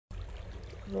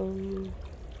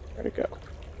Where'd it go?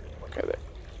 Okay, there's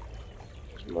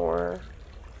more.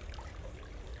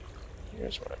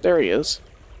 Here's one. There he is.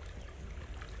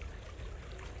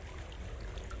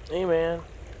 Hey, man.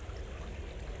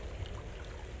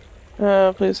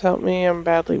 Please help me. I'm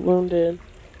badly wounded.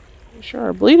 You sure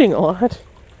are bleeding a lot.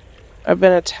 I've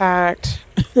been attacked.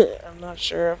 I'm not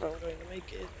sure if I'm going to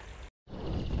make it.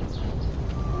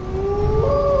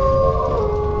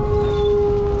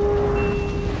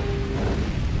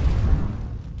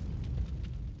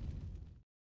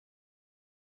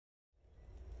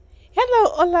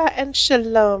 Hello, hola, and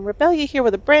shalom. Rubellia here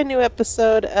with a brand new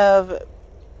episode of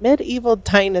Medieval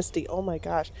Dynasty. Oh my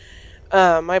gosh.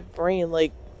 My brain,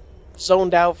 like,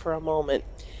 zoned out for a moment.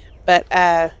 But,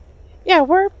 yeah,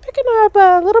 we're picking up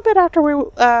a little bit after we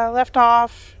left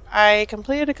off. I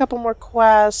completed a couple more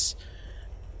quests.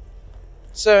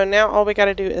 So now all we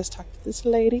gotta do is talk to this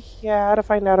lady here to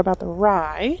find out about the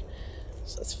rye.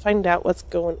 So let's find out what's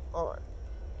going on.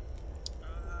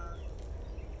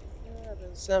 I've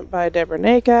been sent by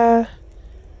Debronega.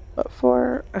 What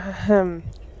for?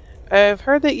 I've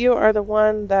heard that you are the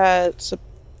one that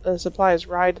supplies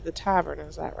rye to the tavern,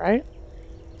 is that right?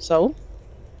 So?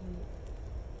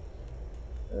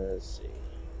 Let's see.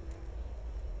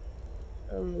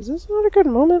 Is this not a good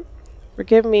moment?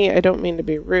 Forgive me, I don't mean to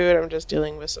be rude, I'm just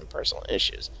dealing with some personal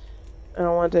issues. I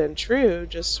don't want to intrude,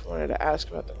 just wanted to ask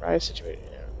about the rye situation.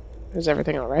 Is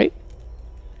everything alright?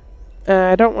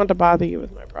 I don't want to bother you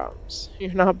with my problems.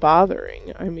 You're not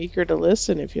bothering. I'm eager to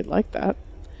listen if you'd like that.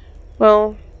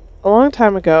 Well, a long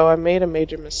time ago I made a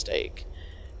major mistake,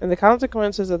 and the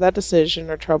consequences of that decision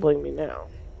are troubling me now.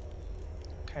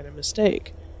 What kind of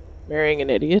mistake? Marrying an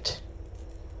idiot?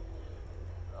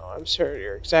 Oh, I'm sure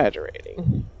you're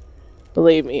exaggerating.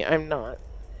 Believe me, I'm not.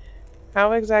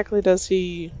 How exactly does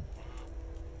his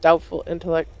doubtful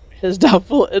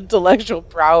intellectual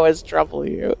prowess trouble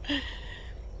you?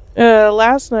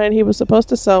 Last night he was supposed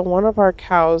to sell one of our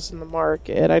cows in the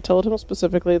market. I told him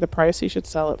specifically the price he should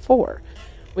sell it for.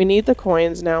 We need the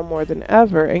coins now more than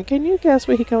ever, and can you guess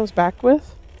what he comes back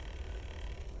with?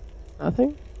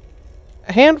 Nothing?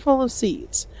 A handful of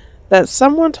seeds that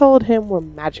someone told him were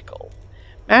magical.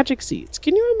 Magic seeds.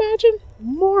 Can you imagine?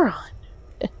 Moron.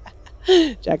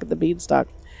 Jack of the Beanstalk.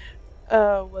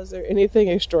 Was there anything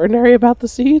extraordinary about the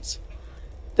seeds?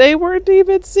 They weren't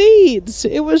even seeds.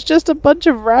 It was just a bunch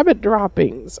of rabbit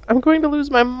droppings. I'm going to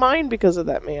lose my mind because of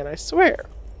that man, I swear.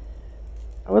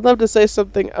 I would love to say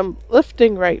something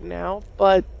uplifting right now,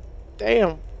 but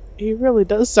damn, he really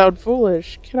does sound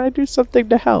foolish. Can I do something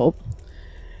to help?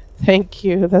 Thank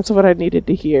you. That's what I needed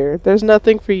to hear. There's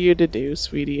nothing for you to do,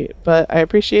 sweetie, but I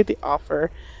appreciate the offer.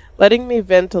 Letting me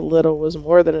vent a little was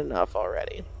more than enough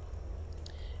already.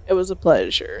 It was a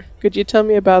pleasure. Could you tell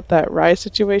me about that rye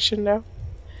situation now?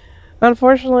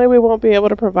 Unfortunately, we won't be able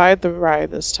to provide the rye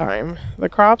this time. The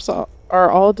crops are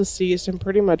all deceased and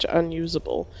pretty much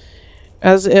unusable.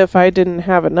 As if I didn't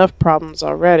have enough problems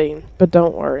already. But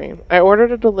don't worry. I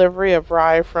ordered a delivery of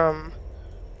rye from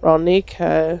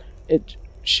Rolnica. It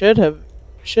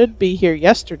should be here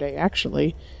yesterday,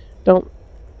 actually. Don't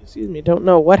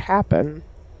know what happened.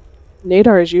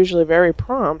 Nadar is usually very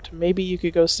prompt. Maybe you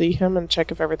could go see him and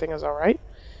check if everything is alright?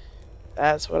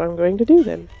 That's what I'm going to do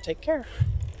then. Take care.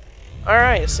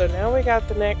 Alright, so now we got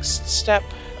the next step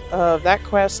of that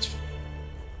quest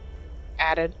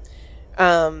added.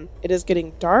 It is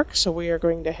getting dark, so we are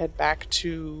going to head back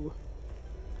to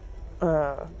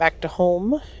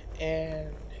home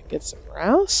and get some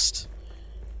rest.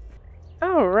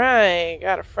 Alright,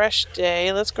 got a fresh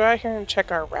day. Let's go out here and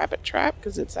check our rabbit trap,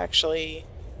 because it's actually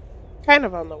kind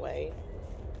of on the way.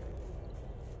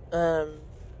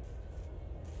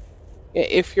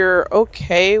 If you're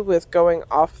okay with going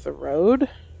off the road,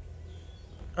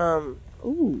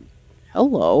 ooh,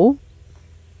 hello.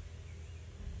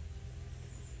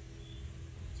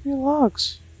 3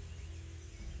 logs.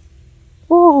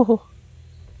 Whoa,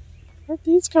 where'd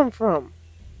these come from?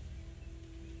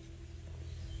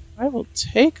 I will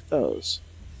take those.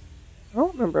 I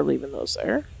don't remember leaving those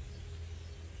there.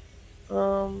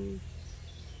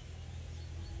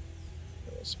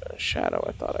 It's been a shadow,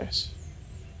 I thought I saw.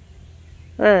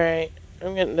 Alright,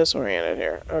 I'm getting disoriented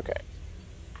here. Okay.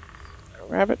 A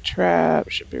rabbit trap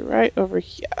should be right over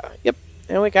here. Yep,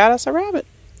 and we got us a rabbit.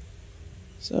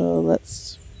 So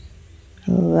let's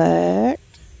collect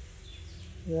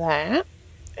that,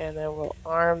 and then we'll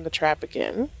arm the trap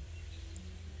again.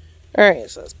 Alright,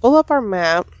 so let's pull up our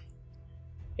map.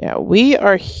 Yeah, we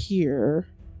are here.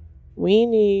 We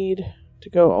need to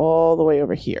go all the way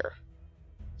over here.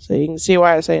 So you can see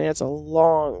why I was saying it's a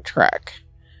long trek.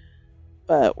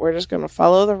 But we're just going to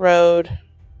follow the road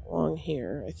along along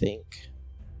here, I think.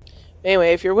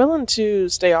 Anyway, if you're willing to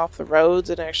stay off the roads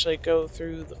and actually go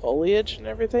through the foliage and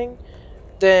everything,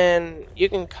 then you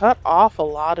can cut off a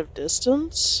lot of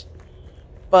distance.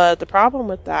 But the problem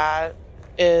with that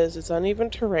is it's uneven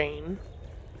terrain.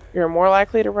 You're more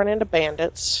likely to run into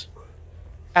bandits,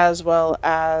 as well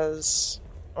as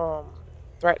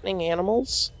threatening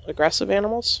animals, aggressive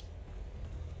animals,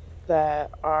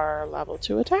 that are liable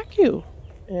to attack you.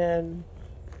 And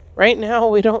right now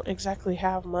we don't exactly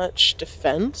have much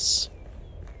defense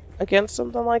against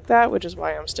something like that, which is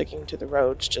why I'm sticking to the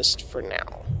roads just for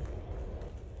now.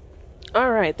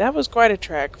 Alright, that was quite a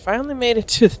trek. Finally made it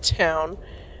to the town.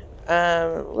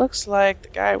 Looks like the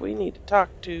guy we need to talk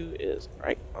to is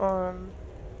right on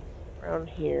around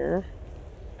here.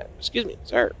 Excuse me,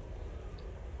 sir.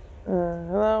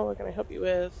 Hello, what can I help you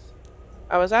with?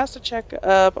 I was asked to check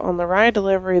up on the ride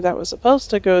delivery that was supposed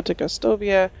to go to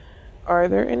Gustovia. Are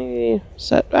there any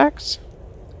setbacks?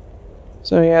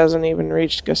 So he hasn't even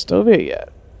reached Gustovia yet.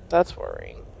 That's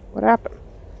worrying. What happened?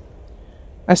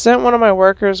 I sent one of my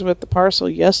workers with the parcel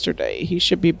yesterday. He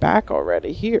should be back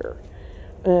already here.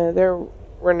 There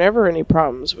were never any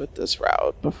problems with this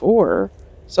route before.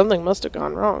 Something must have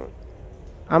gone wrong.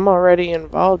 I'm already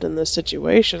involved in this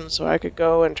situation, so I could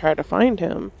go and try to find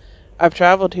him. I've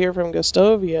traveled here from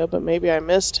Gustovia, but maybe I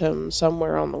missed him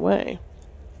somewhere on the way.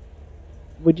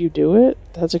 Would you do it?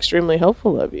 That's extremely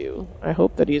helpful of you. I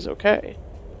hope that he's okay.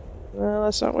 Well,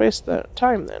 let's not waste that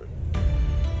time then.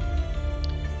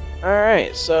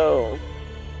 Alright, so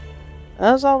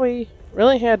that's all we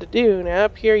really had to do. Now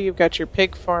up here you've got your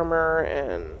pig farmer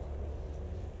and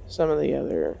some of the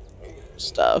other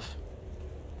stuff.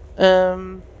 I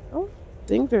don't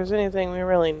think there's anything we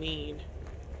really need.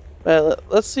 But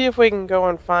let's see if we can go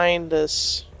and find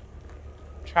this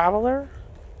traveler.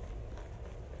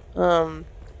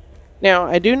 Now,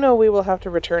 I do know we will have to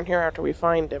return here after we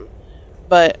find him.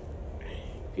 But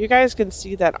if you guys can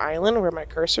see that island where my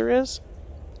cursor is,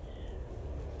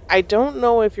 I don't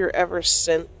know if you're ever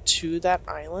sent to that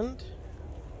island.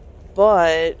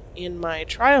 But in my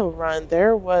trial run,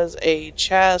 there was a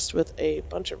chest with a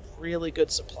bunch of really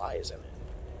good supplies in it.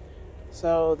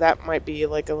 So that might be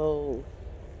like a little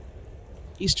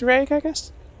Easter egg, I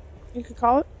guess you could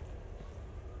call it.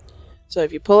 So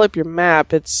if you pull up your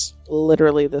map, it's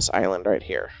literally this island right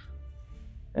here.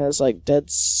 And it's like dead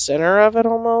center of it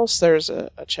almost. There's a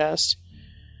chest.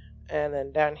 And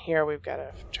then down here we've got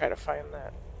to try to find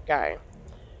that guy.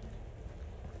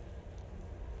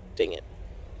 Dang it.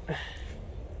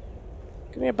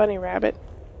 Give me a bunny rabbit.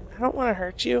 I don't want to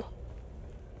hurt you.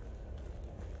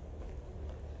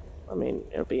 I mean,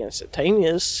 it'll be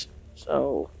instantaneous.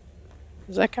 So,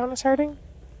 does that count as hurting?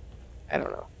 I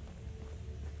don't know.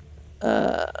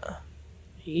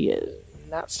 He is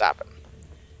not stopping.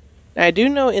 Now, I do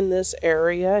know in this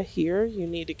area here, you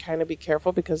need to kind of be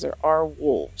careful because there are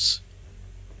wolves.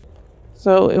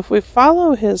 So, if we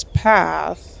follow his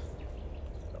path,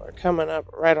 we're coming up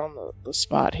right on the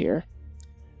spot here.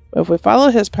 But if we follow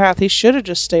his path, he should have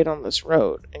just stayed on this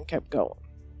road and kept going.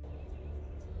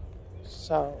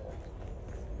 So,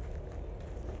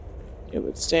 it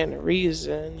would stand to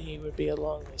reason he would be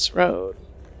along this road.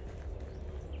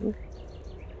 Oh,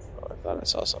 I thought I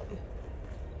saw something.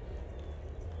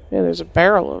 Yeah, there's a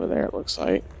barrel over there, it looks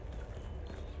like.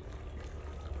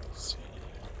 Let's see.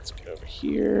 Let's get over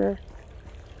here.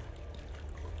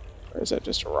 Or is that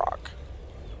just a rock?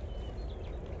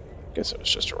 I guess it was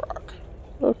just a rock.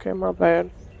 Okay, my bad.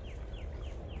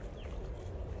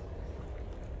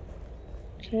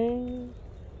 Okay.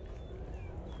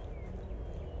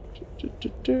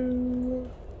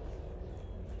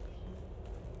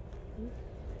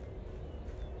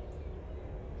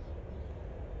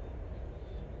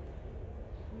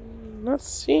 Not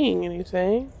seeing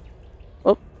anything.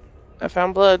 Oh, I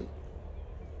found blood.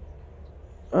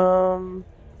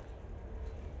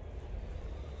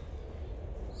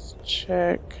 Let's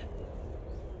check.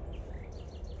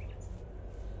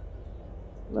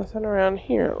 Nothing around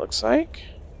here, it looks like.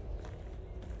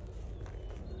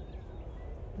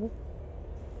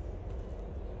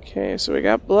 Okay, so we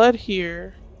got blood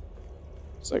here.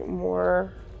 It's like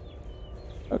more.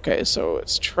 Okay, so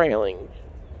it's trailing.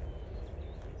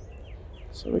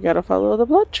 So we gotta follow the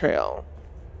blood trail.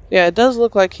 Yeah, it does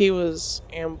look like he was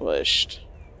ambushed.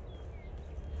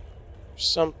 Or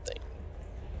something.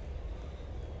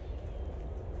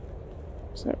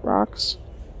 Is that rocks?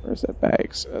 Or is that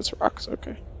bags? That's rocks,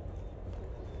 okay.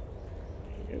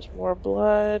 Here's more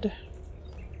blood.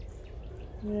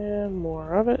 And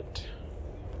more of it.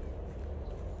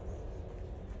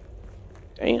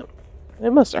 Damn.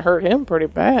 It must have hurt him pretty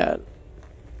bad.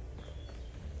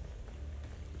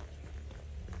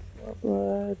 More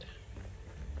blood.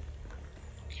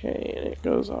 Okay, and it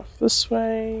goes off this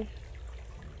way.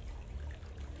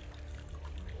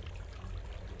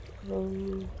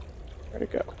 Where'd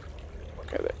it go?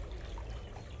 Okay,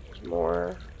 there's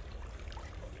more.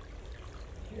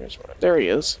 Here's one. There he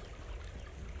is.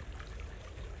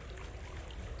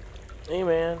 Hey,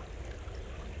 man.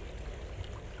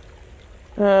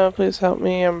 Please help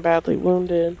me. I'm badly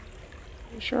wounded.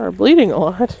 You sure are bleeding a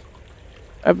lot.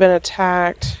 I've been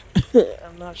attacked.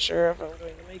 I'm not sure if I'm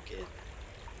going to make it.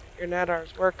 You're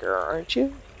Nadar's worker, aren't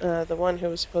you? The one who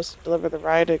was supposed to deliver the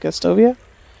rye to Gustovia?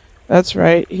 That's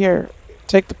right. Here,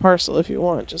 take the parcel if you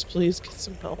want. Just please get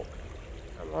some help.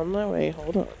 I'm on my way.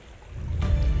 Hold on.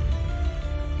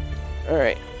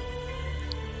 Alright.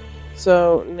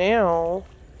 So, now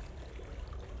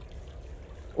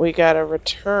we gotta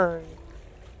return.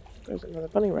 There's another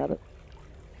bunny rabbit.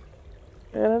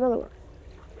 And another one.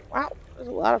 Wow, there's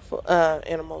a lot of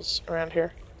animals around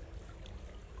here.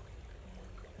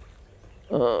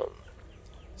 So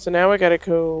now we gotta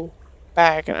go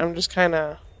back, and I'm just kind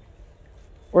of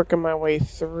working my way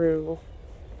through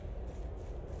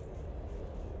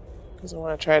because I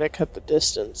want to try to cut the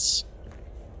distance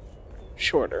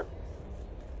shorter.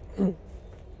 And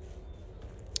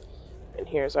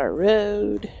here's our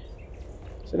road.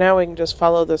 So now we can just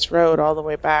follow this road all the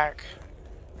way back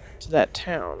to that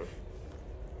town.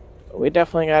 But we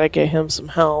definitely got to get him some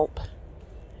help.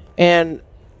 And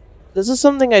this is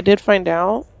something I did find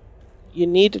out. You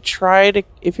need to try to,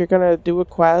 if you're going to do a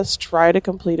quest, try to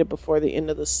complete it before the end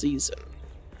of the season.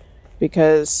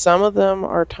 Because some of them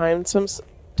are time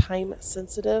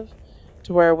sensitive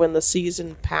to where when the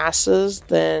season passes,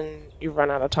 then you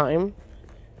run out of time.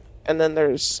 And then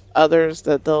there's others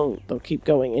that they'll keep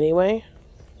going anyway.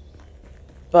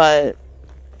 But,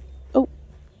 oh,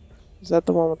 is that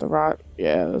the one with the rot?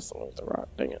 Yeah, that's the one with the rot,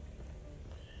 dang it.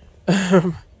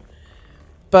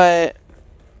 But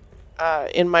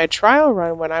in my trial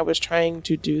run, when I was trying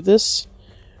to do this,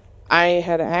 I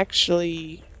had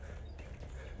actually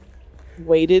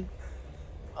waited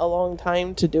a long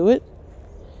time to do it.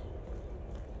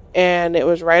 And it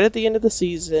was right at the end of the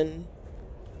season.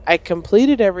 I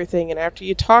completed everything, and after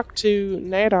you talk to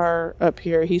Nadar up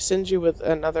here, he sends you with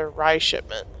another rye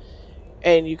shipment.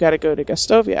 And you got to go to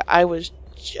Gustovia. I was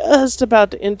just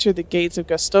about to enter the gates of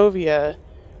Gustovia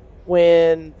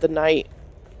when the night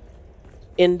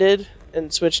ended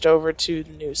and switched over to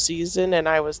the new season, and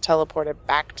I was teleported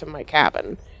back to my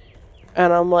cabin.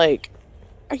 And I'm like,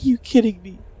 are you kidding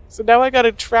me? So now I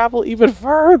gotta travel even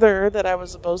further than I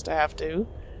was supposed to have to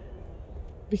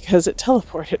because it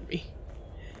teleported me.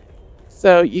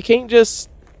 So you can't just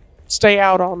stay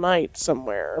out all night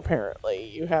somewhere, apparently.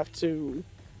 You have to,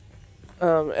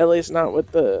 at least not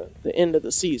with the end of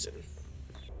the season.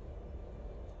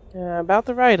 About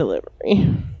the rye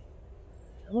delivery.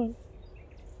 Hello.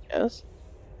 Yes.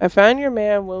 I found your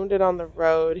man wounded on the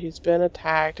road. He's been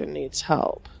attacked and needs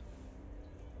help.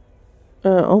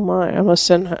 Oh my, I must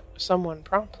send someone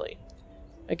promptly.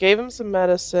 I gave him some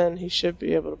medicine. He should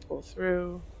be able to pull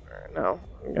through. Or no,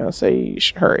 I'm going to say you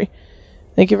should hurry.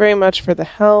 Thank you very much for the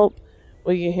help.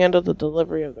 Will you handle the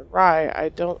delivery of the rye? I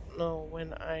don't know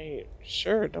when I...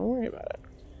 Sure, don't worry about it.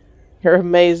 You're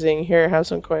amazing. Here, have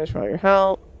some coins for all your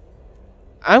help.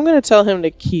 I'm going to tell him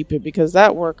to keep it because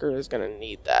that worker is going to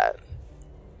need that.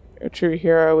 You're a true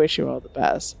hero. I wish you all the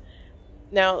best.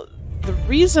 Now, the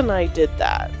reason I did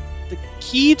that, the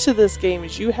key to this game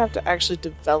is you have to actually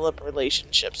develop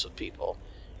relationships with people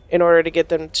in order to get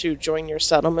them to join your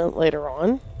settlement later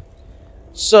on.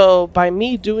 So, by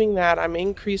me doing that, I'm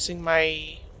increasing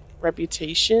my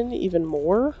reputation even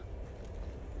more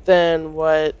than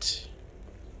what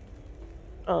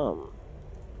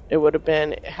it would have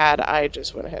been had I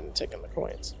just went ahead and taken the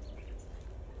coins.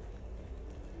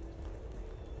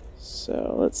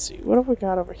 So, let's see. What have we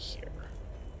got over here?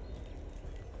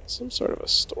 Some sort of a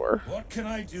store. What can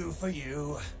I do for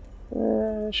you?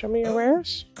 Show me your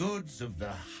wares. Goods of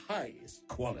the highest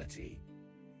quality.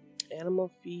 Animal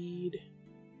feed.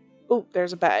 Oh,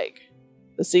 there's a bag.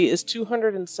 Let's see, it's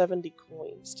 270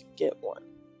 coins to get one.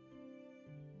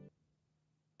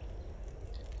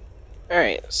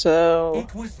 Alright, so...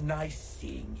 It was nice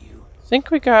seeing you. I think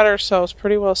we got ourselves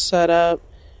pretty well set up.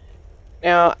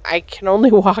 Now, I can only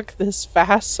walk this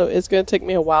fast, so it's going to take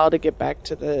me a while to get back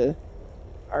to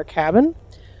our cabin.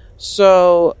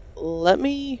 So, let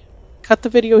me cut the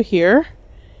video here,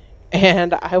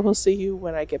 and I will see you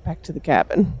when I get back to the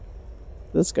cabin.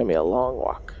 This is going to be a long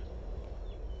walk.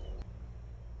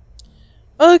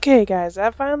 Okay, guys, I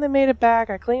finally made it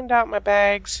back. I cleaned out my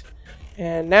bags,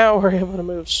 and now we're able to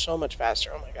move so much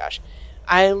faster. Oh my gosh.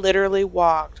 I literally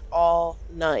walked all all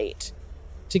night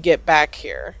to get back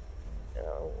here. I'm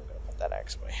going to put that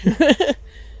axe away.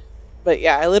 But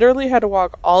yeah, I literally had to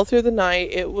walk all through the night.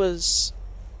 It was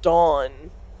dawn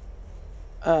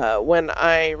when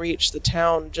I reached the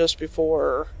town just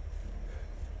before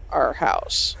our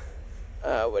house,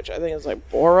 which I think is like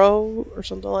Boro or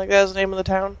something like that is the name of the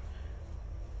town.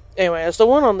 Anyway, it's the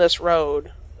one on this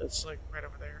road. It's like right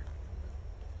over there.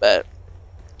 But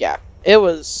yeah, it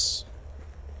was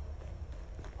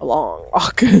a long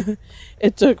walk.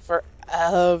 It took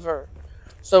forever.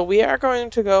 So we are going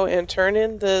to go and turn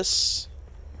in this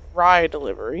rye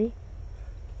delivery.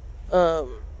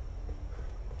 And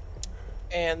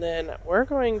then we're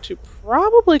going to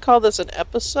probably call this an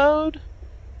episode.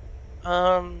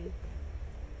 Not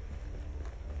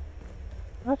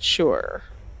sure.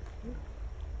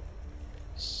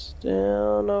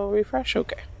 Still no refresh?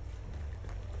 Okay.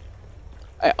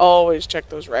 I always check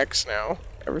those recs now,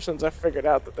 ever since I figured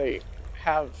out that they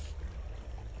have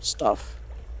stuff.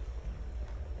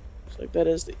 It's like that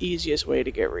is the easiest way to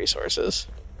get resources.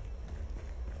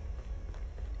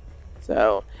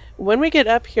 So, when we get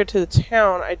up here to the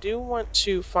town, I do want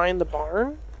to find the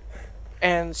barn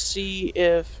and see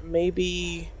if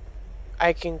maybe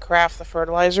I can craft the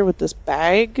fertilizer with this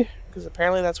bag, because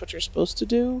apparently that's what you're supposed to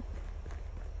do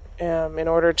in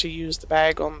order to use the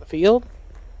bag on the field.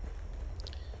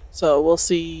 So we'll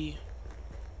see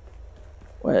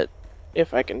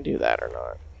if I can do that or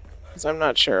not, because I'm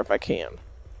not sure if I can.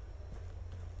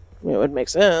 I mean, it would make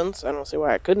sense. I don't see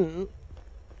why I couldn't.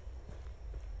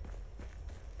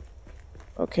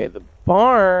 Okay, the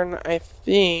barn, I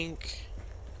think,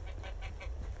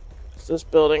 is this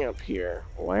building up here.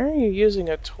 Why are you using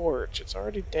a torch? It's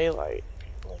already daylight,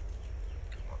 people.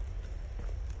 Come on.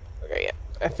 Okay, yeah.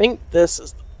 I think this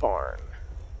is the barn.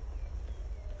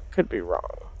 Could be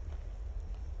wrong.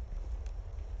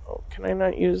 Oh, can I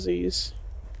not use these?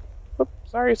 Oh,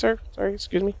 sorry, sir. Sorry,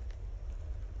 excuse me.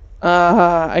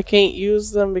 I can't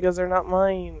use them because they're not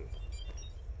mine.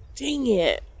 Dang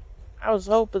it. I was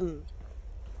hoping.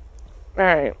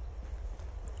 Alright.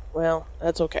 Well,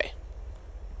 that's okay.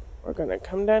 We're gonna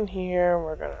come down here.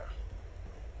 We're gonna...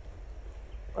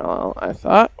 Well, I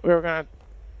thought we were gonna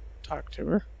talk to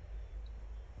her.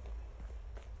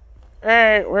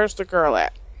 Alright, where's the girl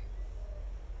at?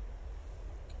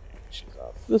 Okay, she's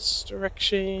off this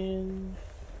direction.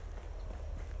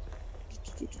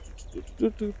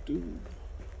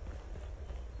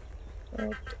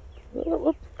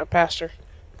 Oh, I passed her.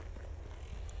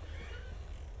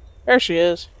 There she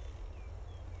is.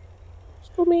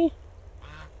 Excuse me.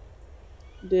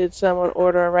 Did someone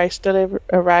order a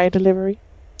rye delivery?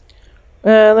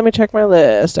 Let me check my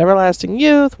list. Everlasting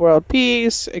youth, world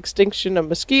peace, extinction of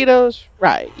mosquitoes.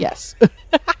 Right, yes.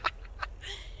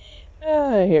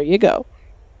 Here you go.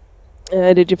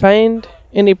 Did you find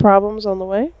any problems on the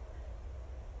way?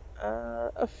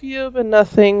 A few, but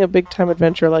nothing a big-time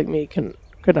adventurer like me could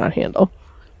not handle.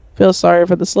 Feel sorry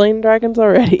for the slain dragons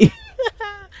already.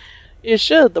 You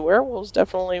should. The werewolves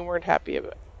definitely weren't happy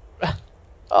about it.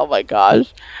 Oh my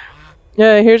gosh.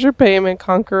 Here's your payment,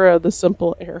 conqueror of the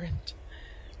simple errand.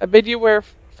 I bid you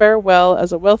farewell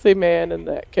as a wealthy man in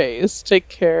that case. Take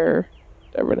care,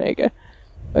 Renega.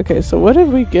 Okay, so what did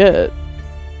we get?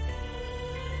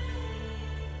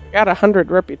 We got 100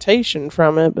 reputation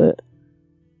from it, but...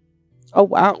 Oh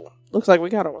wow. Looks like we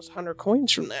got almost 100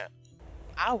 coins from that.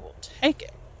 I will take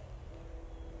it.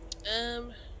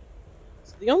 So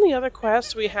the only other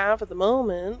quest we have at the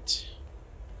moment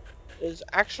is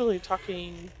actually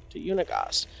talking to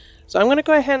Unigast. So I'm going to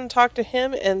go ahead and talk to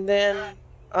him, and then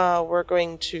we're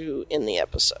going to end the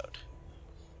episode.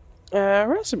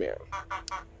 Rasimir.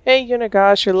 Hey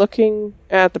Unigast, you're looking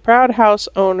at the proud house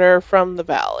owner from the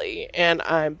valley, and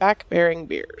I'm back bearing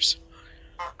beers.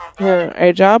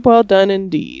 A job well done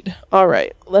indeed.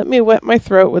 Alright, let me wet my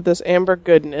throat with this amber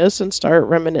goodness and start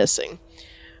reminiscing.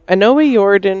 I knew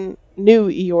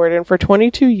Eordan for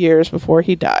 22 years before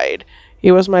he died.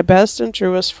 He was my best and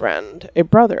truest friend, a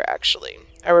brother actually.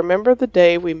 I remember the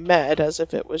day we met as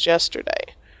if it was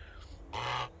yesterday.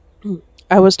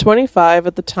 I was 25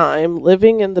 at the time,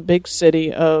 living in the big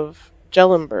city of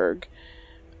Jellenberg,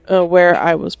 where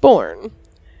I was born.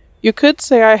 You could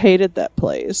say I hated that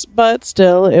place, but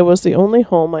still, it was the only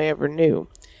home I ever knew.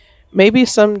 Maybe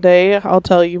someday I'll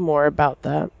tell you more about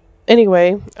that.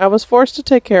 Anyway, I was forced to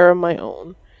take care of my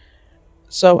own.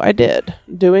 So I did,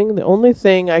 doing the only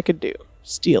thing I could do,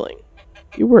 stealing.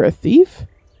 You were a thief?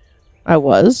 I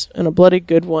was, and a bloody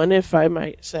good one, if I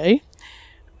might say.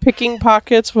 Picking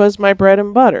pockets was my bread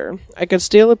and butter. I could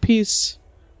steal a piece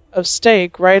of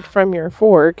steak right from your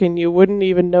fork, and you wouldn't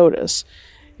even notice.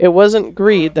 It wasn't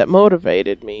greed that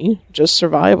motivated me, just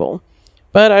survival.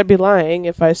 But I'd be lying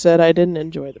if I said I didn't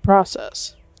enjoy the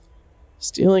process.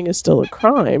 Stealing is still a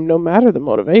crime, no matter the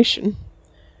motivation.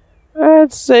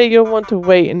 I'd say you'll want to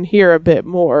wait and hear a bit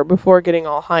more before getting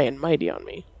all high and mighty on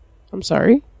me. I'm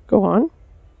sorry, go on.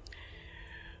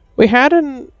 We had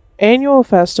an annual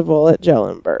festival at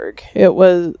Jellenberg.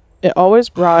 It always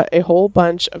brought a whole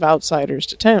bunch of outsiders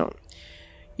to town.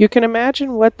 You can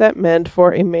imagine what that meant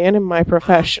for a man in my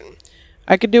profession.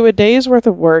 I could do a day's worth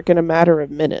of work in a matter of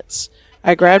minutes.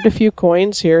 I grabbed a few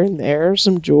coins here and there,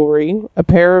 some jewelry, a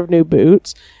pair of new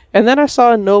boots, and then I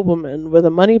saw a nobleman with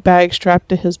a money bag strapped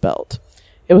to his belt.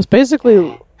 It was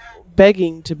basically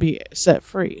begging to be set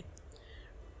free.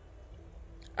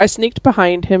 I sneaked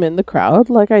behind him in the crowd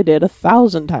like I did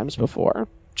 1,000 times before.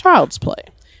 Child's play.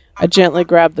 I gently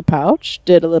grabbed the pouch,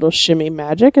 did a little shimmy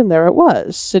magic, and there it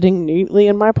was, sitting neatly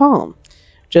in my palm.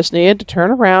 Just needed to turn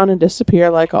around and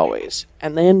disappear like always.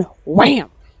 And then,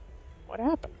 wham! What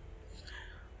happened?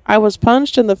 I was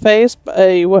punched in the face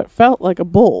by what felt like a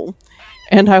bull,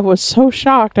 and I was so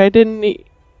shocked I didn't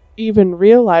even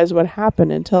realize what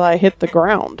happened until I hit the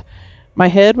ground. My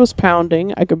head was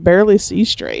pounding, I could barely see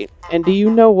straight, and do you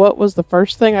know what was the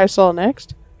first thing I saw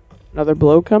next? Another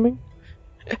blow coming?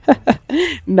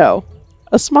 No.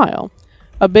 A smile.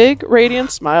 A big,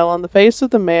 radiant smile on the face of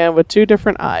the man with two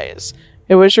different eyes.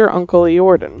 It was your Uncle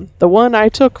Eordan, the one I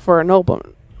took for a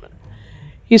nobleman.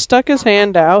 He stuck his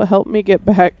hand out, helped me get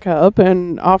back up,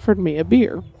 and offered me a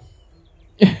beer.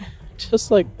 Just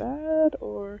like that,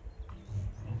 or...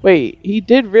 Wait, he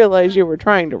did realize you were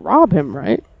trying to rob him,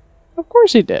 right? Of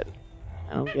course he did.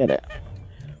 I don't get it.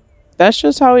 That's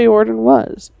just how Eordan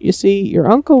was. You see,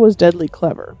 your uncle was deadly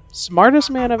clever.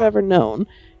 Smartest man I've ever known,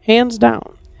 hands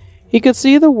down. He could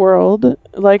see the world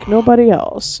like nobody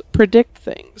else, predict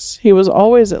things. He was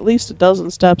always at least a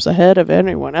dozen steps ahead of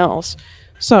anyone else.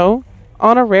 So,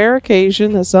 on a rare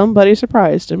occasion that somebody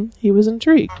surprised him, he was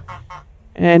intrigued.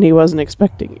 And he wasn't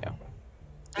expecting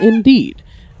you. Indeed.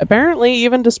 Apparently,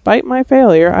 even despite my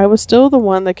failure, I was still the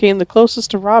one that came the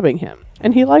closest to robbing him,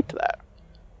 and he liked that.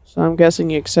 So I'm guessing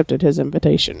you accepted his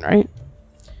invitation, right?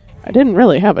 I didn't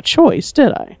really have a choice,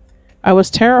 did I? I was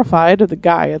terrified of the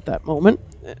guy at that moment,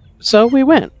 so we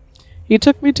went. He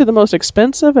took me to the most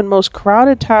expensive and most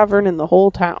crowded tavern in the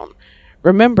whole town.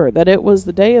 Remember that it was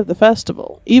the day of the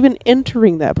festival. Even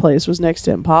entering that place was next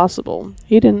to impossible.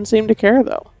 He didn't seem to care,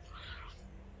 though.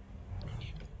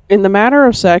 In the matter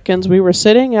of seconds, we were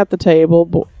sitting at the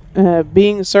table,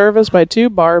 being serviced by two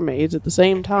barmaids at the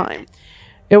same time.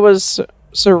 It was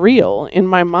surreal. In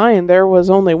my mind, there was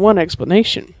only one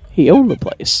explanation. He owned the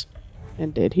place.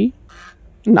 And did he?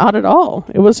 Not at all.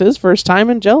 It was his first time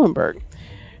in Jellenberg.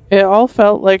 It all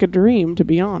felt like a dream, to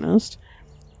be honest.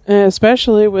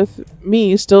 Especially with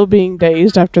me still being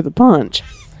dazed after the punch.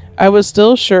 I was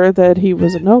still sure that he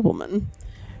was a nobleman.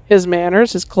 His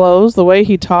manners, his clothes, the way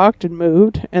he talked and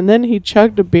moved, and then he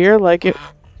chugged a beer like it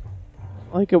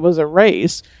was a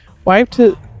race, wiped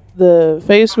the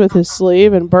face with his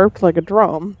sleeve, and burped like a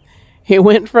drum. He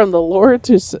went from the lord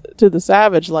to the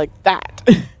savage like that.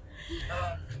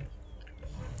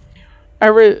 I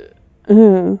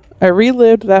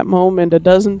relived that moment a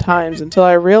dozen times until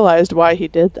I realized why he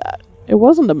did that. It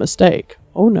wasn't a mistake.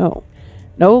 Oh no.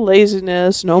 No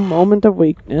laziness, no moment of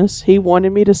weakness. He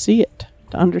wanted me to see it,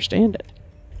 to understand it.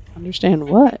 Understand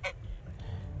what?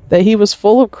 That he was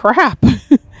full of crap.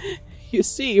 You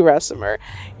see, Resimer,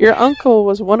 your uncle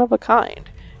was one of a kind.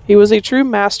 He was a true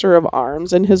master of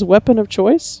arms, and his weapon of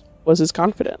choice was his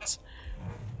confidence.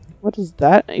 What does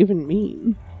that even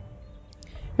mean?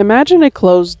 Imagine a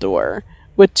closed door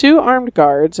with two armed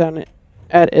guards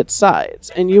at its sides,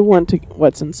 and you want to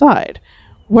what's inside.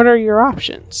 What are your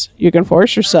options? You can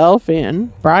force yourself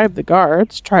in, bribe the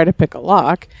guards, try to pick a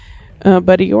lock,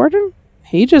 but Eordan,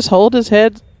 he just holds his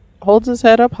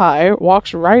head up high,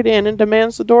 walks right in, and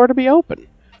demands the door to be open.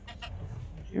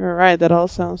 You're right, that all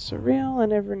sounds surreal. I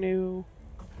never knew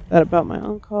that about my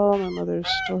uncle. My mother's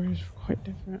stories were quite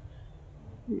different.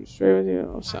 I'm straight with you, it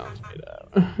all sounds made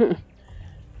up.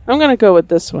 I'm gonna go with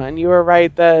this one. You were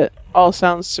right, that all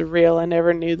sounds surreal. I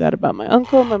never knew that about my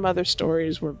uncle. My mother's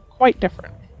stories were quite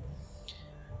different.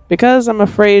 Because I'm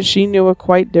afraid she knew a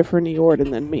quite different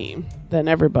Eordan than me, than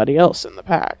everybody else in the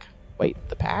pack. Wait,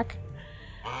 the pack?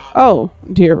 Oh,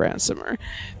 dear Ransomer,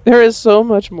 there is so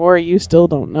much more you still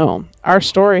don't know. Our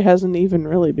story hasn't even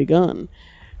really begun.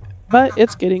 But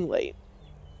it's getting late.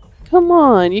 Come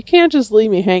on, you can't just leave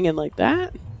me hanging like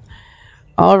that.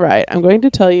 Alright, I'm going to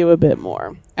tell you a bit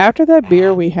more. After that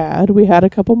beer we had a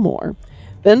couple more.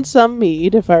 Then some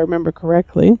mead, if I remember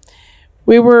correctly.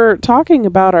 We were talking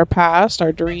about our past,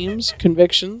 our dreams,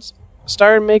 convictions.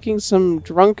 Started making some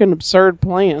drunken, absurd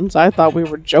plans. I thought we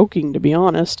were joking, to be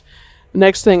honest. The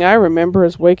next thing I remember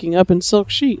is waking up in silk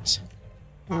sheets.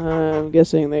 I'm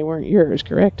guessing they weren't yours,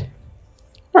 correct?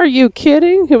 Are you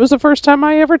kidding? It was the first time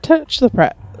I ever touched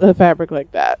the fabric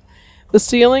like that. The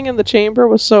ceiling in the chamber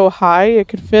was so high it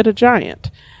could fit a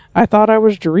giant. I thought I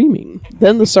was dreaming.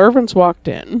 Then the servants walked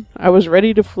in. I was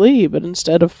ready to flee, but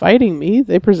instead of fighting me,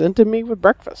 they presented me with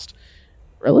breakfast.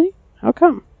 Really? How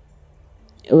come?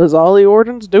 It was Ollie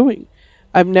Orden's doing.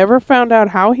 I've never found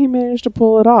out how he managed to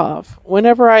pull it off.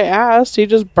 Whenever I asked, he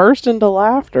just burst into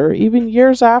laughter, even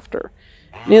years after.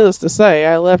 Needless to say,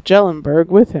 I left Jellenberg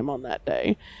with him on that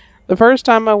day. The first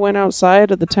time I went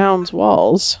outside of the town's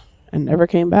walls, and never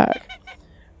came back.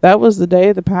 That was the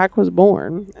day the pack was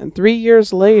born, and 3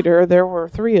 years later there were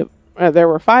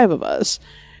 5 of us,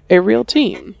 a real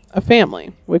team, a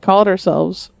family. We called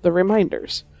ourselves the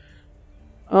Reminders.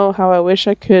 Oh, how I wish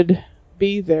I could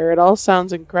be there. It all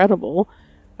sounds incredible.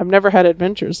 I've never had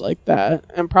adventures like that,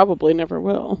 and probably never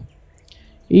will.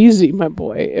 Easy, my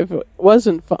boy, if it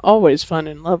wasn't always fun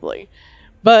and lovely.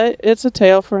 But it's a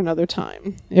tale for another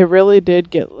time. It really did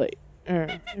get late.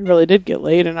 And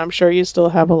I'm sure you still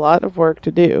have a lot of work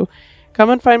to do. Come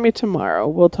and find me tomorrow.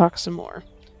 We'll talk some more.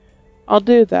 I'll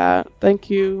do that. Thank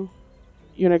you,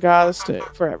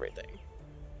 Unagast, for everything.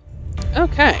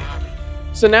 Okay.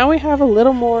 So now we have a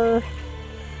little more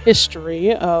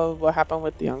history of what happened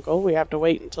with the uncle. We have to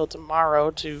wait until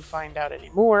tomorrow to find out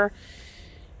any more.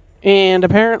 And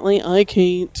apparently I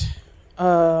can't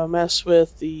mess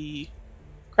with the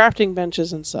crafting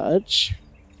benches and such.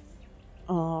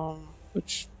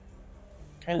 Which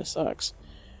kind of sucks.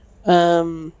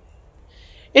 Anyway,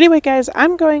 guys,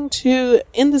 I'm going to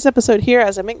end this episode here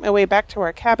as I make my way back to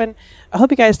our cabin. I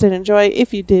hope you guys did enjoy.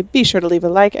 If you did, be sure to leave a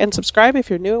like and subscribe if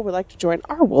you're new and would like to join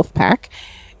our wolf pack.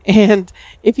 And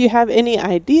if you have any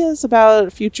ideas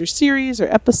about future series or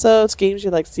episodes, games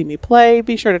you'd like to see me play,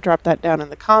 be sure to drop that down in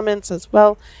the comments as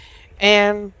well.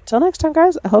 And till next time,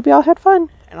 guys, I hope you all had fun,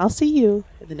 and I'll see you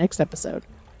in the next episode.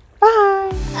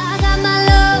 Bye!